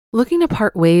Looking to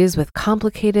part ways with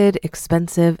complicated,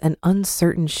 expensive, and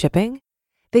uncertain shipping?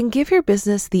 Then give your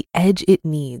business the edge it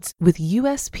needs with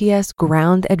USPS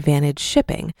Ground Advantage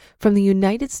shipping from the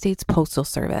United States Postal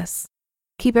Service.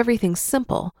 Keep everything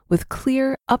simple with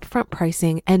clear, upfront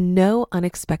pricing and no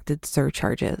unexpected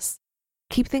surcharges.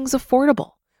 Keep things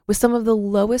affordable with some of the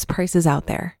lowest prices out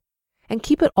there. And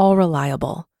keep it all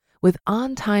reliable with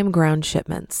on-time ground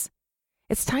shipments.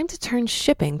 It's time to turn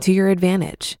shipping to your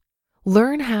advantage.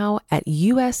 Learn how at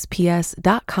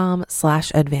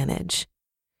USPS.com/advantage.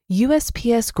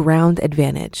 USPS Ground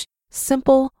Advantage.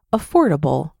 Simple,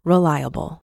 affordable,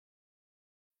 reliable.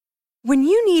 When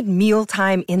you need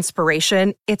mealtime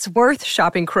inspiration, it's worth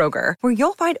shopping Kroger, where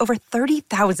you'll find over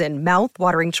 30,000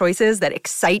 mouth-watering choices that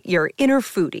excite your inner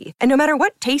foodie. And no matter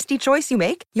what tasty choice you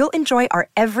make, you'll enjoy our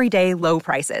everyday low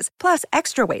prices, plus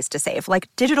extra ways to save, like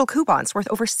digital coupons worth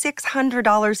over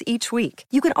 $600 each week.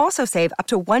 You can also save up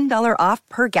to $1 off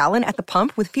per gallon at the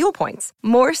pump with fuel points.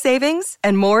 More savings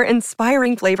and more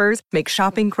inspiring flavors make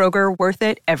shopping Kroger worth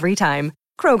it every time.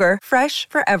 Kroger, fresh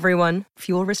for everyone.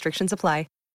 Fuel restrictions apply.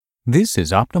 This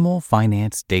is Optimal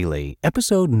Finance Daily,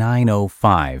 episode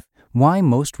 905, Why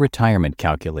Most Retirement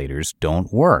Calculators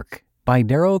Don't Work, by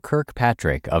Darrow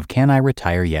Kirkpatrick of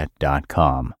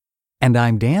CanIRetireYet.com. And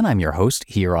I'm Dan, I'm your host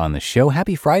here on the show.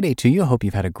 Happy Friday to you. Hope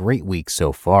you've had a great week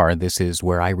so far. This is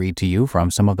where I read to you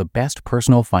from some of the best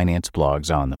personal finance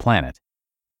blogs on the planet.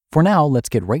 For now, let's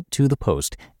get right to the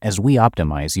post as we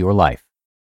optimize your life.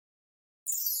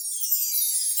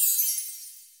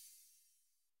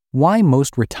 Why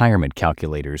Most Retirement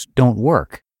Calculators Don't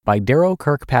Work, by Darrow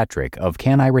Kirkpatrick of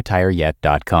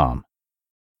CanIRetireYet.com.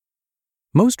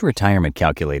 Most retirement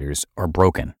calculators are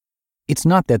broken. It's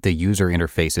not that the user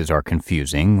interfaces are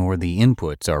confusing or the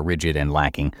inputs are rigid and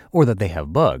lacking or that they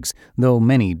have bugs, though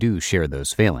many do share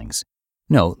those failings.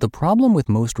 No, the problem with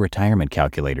most retirement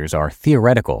calculators are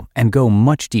theoretical and go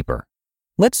much deeper.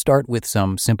 Let's start with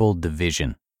some simple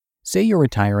division. Say you're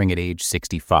retiring at age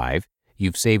 65.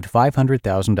 You've saved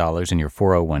 $500,000 in your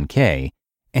 401k,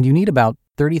 and you need about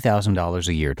 $30,000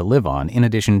 a year to live on in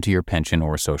addition to your pension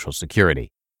or Social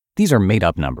Security. These are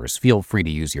made-up numbers. Feel free to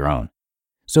use your own.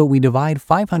 So we divide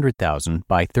 $500,000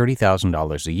 by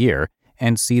 $30,000 a year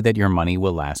and see that your money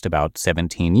will last about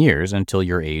 17 years until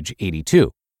your age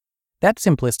 82. That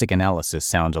simplistic analysis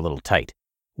sounds a little tight.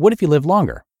 What if you live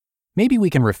longer? Maybe we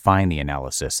can refine the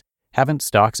analysis. Haven't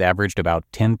stocks averaged about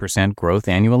 10% growth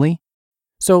annually?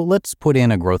 So let's put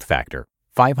in a growth factor,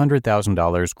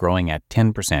 $500,000 growing at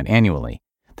 10% annually.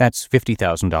 That's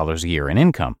 $50,000 a year in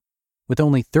income. With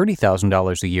only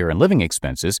 $30,000 a year in living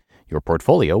expenses, your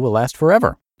portfolio will last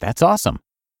forever. That's awesome.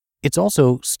 It's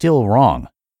also still wrong.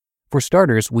 For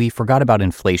starters, we forgot about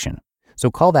inflation.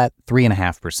 So call that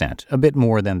 3.5%, a bit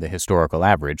more than the historical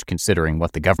average considering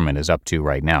what the government is up to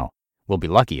right now. We'll be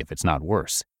lucky if it's not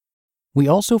worse. We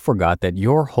also forgot that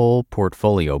your whole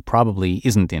portfolio probably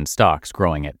isn't in stocks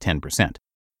growing at 10%.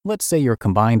 Let's say your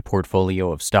combined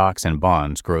portfolio of stocks and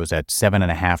bonds grows at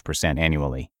 7.5%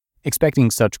 annually.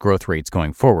 Expecting such growth rates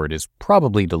going forward is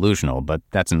probably delusional, but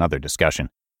that's another discussion.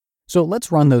 So let's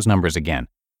run those numbers again.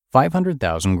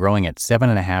 $500,000 growing at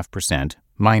 7.5%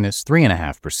 minus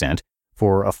 3.5%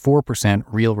 for a 4%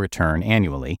 real return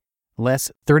annually,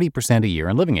 less 30% a year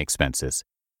in living expenses.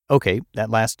 Okay, that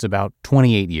lasts about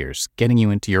 28 years, getting you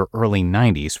into your early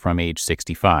 90s from age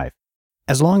 65.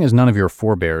 As long as none of your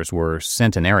forebears were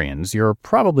centenarians, you're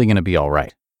probably going to be all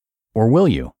right. Or will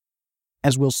you?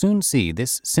 As we'll soon see,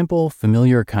 this simple,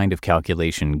 familiar kind of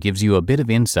calculation gives you a bit of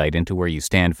insight into where you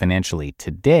stand financially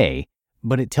today,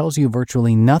 but it tells you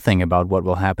virtually nothing about what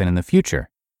will happen in the future.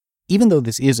 Even though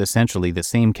this is essentially the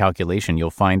same calculation you'll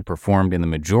find performed in the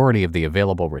majority of the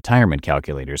available retirement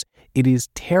calculators, it is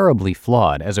terribly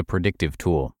flawed as a predictive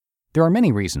tool. There are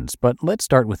many reasons, but let's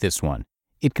start with this one.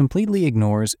 It completely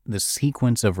ignores the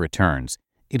sequence of returns.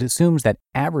 It assumes that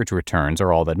average returns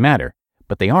are all that matter,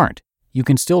 but they aren't. You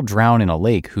can still drown in a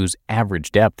lake whose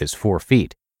average depth is 4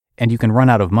 feet, and you can run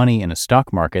out of money in a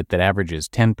stock market that averages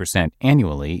 10%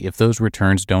 annually if those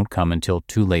returns don't come until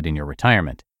too late in your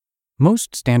retirement.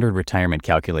 Most standard retirement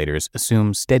calculators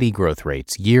assume steady growth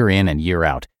rates year in and year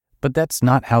out, but that's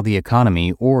not how the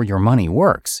economy or your money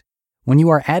works. When you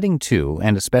are adding to,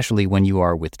 and especially when you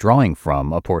are withdrawing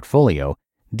from, a portfolio,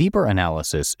 deeper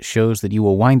analysis shows that you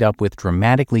will wind up with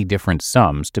dramatically different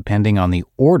sums depending on the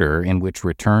order in which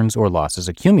returns or losses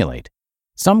accumulate.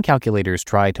 Some calculators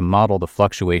try to model the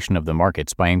fluctuation of the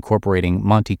markets by incorporating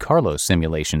Monte Carlo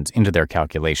simulations into their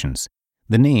calculations.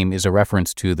 The name is a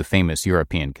reference to the famous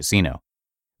European casino.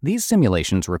 These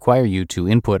simulations require you to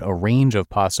input a range of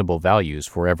possible values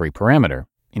for every parameter,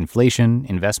 inflation,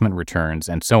 investment returns,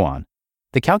 and so on.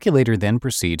 The calculator then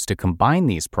proceeds to combine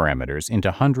these parameters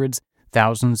into hundreds,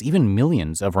 thousands, even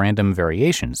millions of random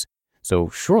variations. So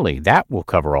surely that will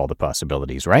cover all the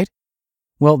possibilities, right?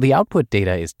 Well, the output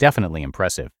data is definitely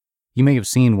impressive. You may have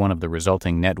seen one of the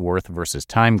resulting net worth versus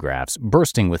time graphs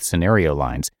bursting with scenario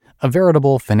lines, a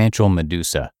veritable financial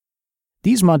medusa.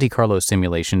 These Monte Carlo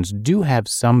simulations do have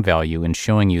some value in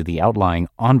showing you the outlying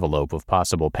envelope of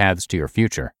possible paths to your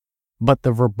future. But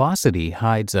the verbosity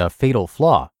hides a fatal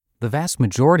flaw. The vast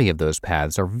majority of those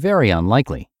paths are very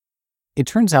unlikely. It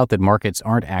turns out that markets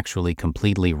aren't actually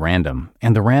completely random,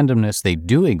 and the randomness they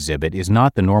do exhibit is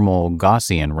not the normal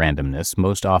Gaussian randomness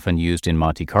most often used in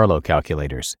Monte Carlo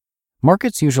calculators.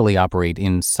 Markets usually operate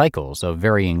in cycles of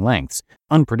varying lengths,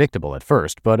 unpredictable at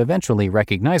first, but eventually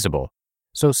recognizable.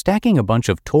 So stacking a bunch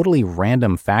of totally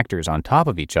random factors on top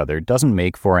of each other doesn't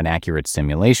make for an accurate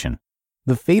simulation.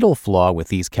 The fatal flaw with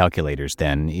these calculators,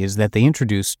 then, is that they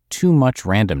introduce too much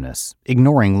randomness,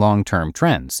 ignoring long-term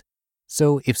trends.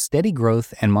 So if steady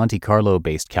growth and Monte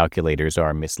Carlo-based calculators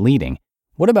are misleading,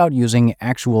 what about using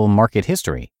actual market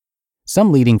history?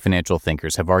 Some leading financial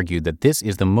thinkers have argued that this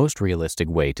is the most realistic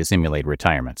way to simulate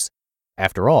retirements.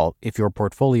 After all, if your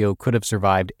portfolio could have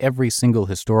survived every single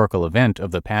historical event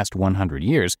of the past 100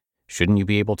 years, shouldn't you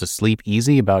be able to sleep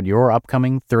easy about your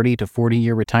upcoming 30 to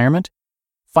 40-year retirement?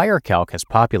 FireCalc has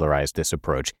popularized this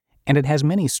approach, and it has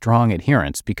many strong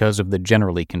adherents because of the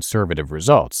generally conservative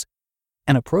results.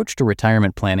 An approach to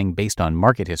retirement planning based on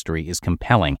market history is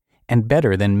compelling and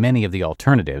better than many of the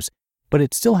alternatives, but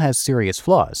it still has serious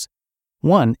flaws.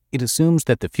 1, it assumes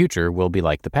that the future will be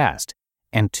like the past,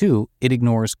 and 2, it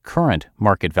ignores current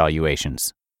market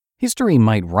valuations. History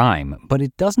might rhyme, but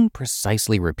it doesn't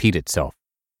precisely repeat itself.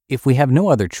 If we have no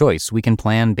other choice, we can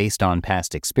plan based on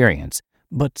past experience,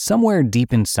 but somewhere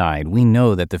deep inside, we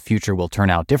know that the future will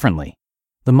turn out differently.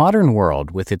 The modern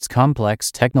world, with its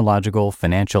complex technological,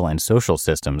 financial, and social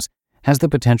systems, has the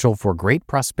potential for great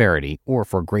prosperity or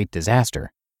for great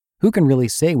disaster. Who can really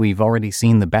say we've already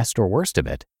seen the best or worst of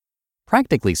it?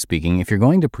 Practically speaking, if you're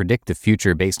going to predict the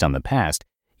future based on the past,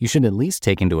 you should at least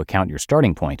take into account your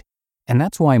starting point, and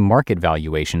that's why market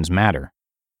valuations matter.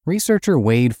 Researcher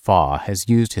Wade Faw has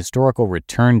used historical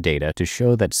return data to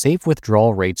show that safe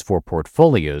withdrawal rates for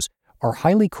portfolios are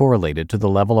highly correlated to the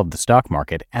level of the stock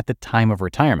market at the time of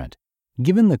retirement.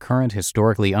 Given the current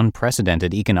historically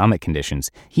unprecedented economic conditions,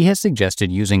 he has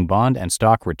suggested using bond and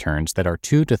stock returns that are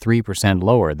 2 to 3%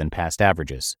 lower than past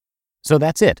averages. So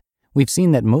that's it. We've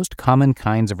seen that most common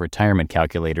kinds of retirement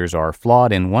calculators are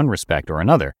flawed in one respect or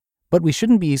another, but we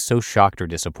shouldn't be so shocked or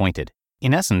disappointed.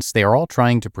 In essence, they are all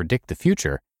trying to predict the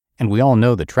future, and we all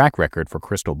know the track record for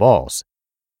crystal balls.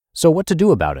 So what to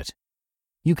do about it?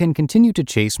 You can continue to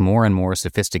chase more and more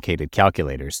sophisticated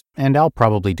calculators, and I'll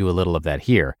probably do a little of that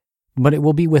here, but it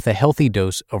will be with a healthy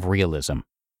dose of realism.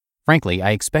 Frankly,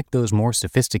 I expect those more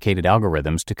sophisticated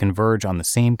algorithms to converge on the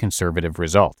same conservative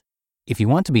result. If you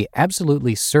want to be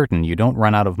absolutely certain you don't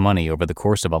run out of money over the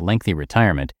course of a lengthy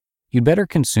retirement, you'd better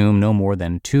consume no more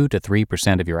than 2 to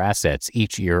 3% of your assets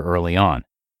each year early on.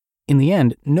 In the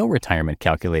end, no retirement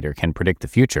calculator can predict the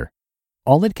future.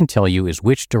 All it can tell you is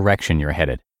which direction you're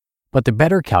headed. But the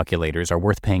better calculators are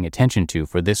worth paying attention to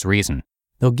for this reason.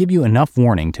 They'll give you enough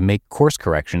warning to make course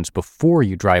corrections before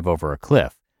you drive over a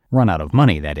cliff, run out of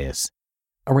money, that is.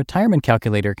 A retirement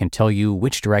calculator can tell you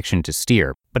which direction to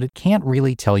steer, but it can't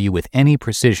really tell you with any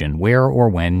precision where or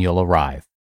when you'll arrive.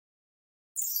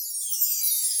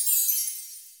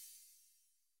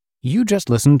 You just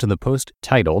listened to the post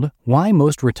titled, "Why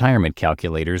Most Retirement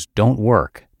Calculators Don't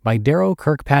Work" by Darrow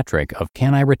Kirkpatrick of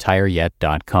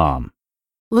CanIRetireYet.com.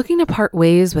 Looking to part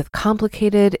ways with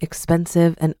complicated,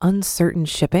 expensive, and uncertain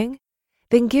shipping?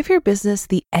 Then give your business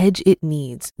the edge it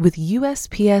needs with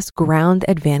USPS Ground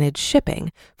Advantage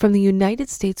shipping from the United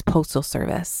States Postal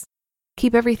Service.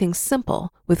 Keep everything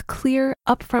simple with clear,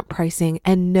 upfront pricing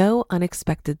and no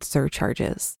unexpected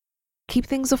surcharges. Keep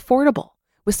things affordable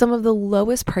with some of the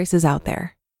lowest prices out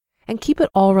there. And keep it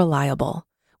all reliable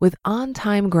with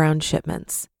on-time ground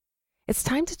shipments. It's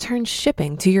time to turn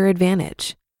shipping to your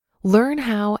advantage. Learn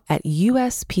how at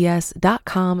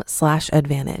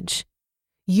USPS.com/advantage.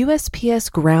 USPS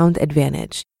Ground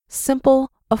Advantage.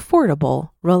 Simple,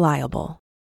 affordable, reliable.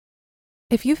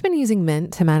 If you've been using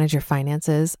Mint to manage your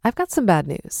finances, I've got some bad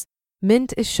news.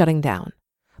 Mint is shutting down.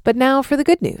 But now for the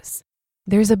good news.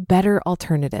 There's a better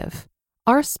alternative.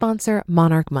 Our sponsor,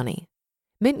 Monarch Money.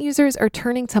 Mint users are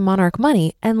turning to Monarch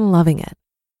Money and loving it.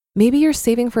 Maybe you're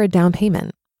saving for a down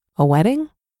payment, a wedding,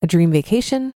 a dream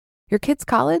vacation, your kids'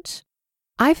 college?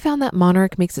 I've found that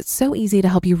Monarch makes it so easy to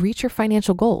help you reach your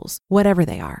financial goals, whatever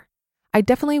they are. I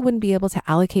definitely wouldn't be able to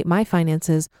allocate my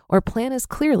finances or plan as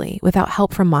clearly without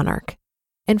help from Monarch.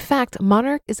 In fact,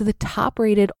 Monarch is the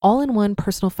top-rated all-in-one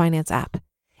personal finance app.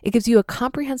 It gives you a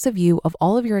comprehensive view of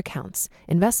all of your accounts,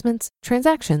 investments,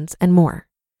 transactions, and more.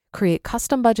 Create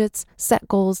custom budgets, set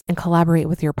goals, and collaborate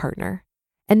with your partner.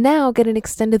 And now get an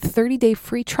extended 30-day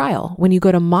free trial when you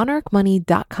go to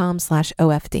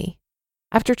monarchmoney.com/OFD.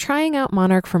 After trying out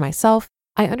Monarch for myself,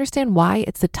 I understand why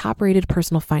it's the top-rated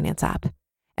personal finance app.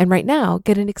 And right now,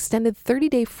 get an extended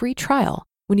 30-day free trial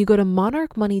when you go to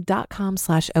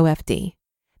monarchmoney.com/OFD.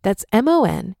 That's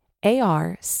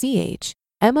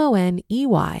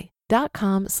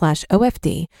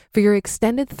monarchmoney.com/OFD for your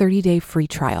extended 30-day free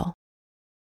trial.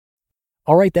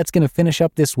 All right, that's going to finish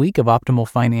up this week of Optimal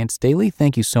Finance Daily.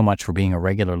 Thank you so much for being a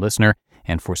regular listener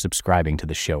and for subscribing to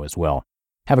the show as well.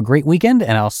 Have a great weekend,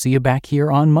 and I'll see you back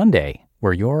here on Monday,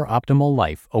 where your optimal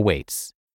life awaits.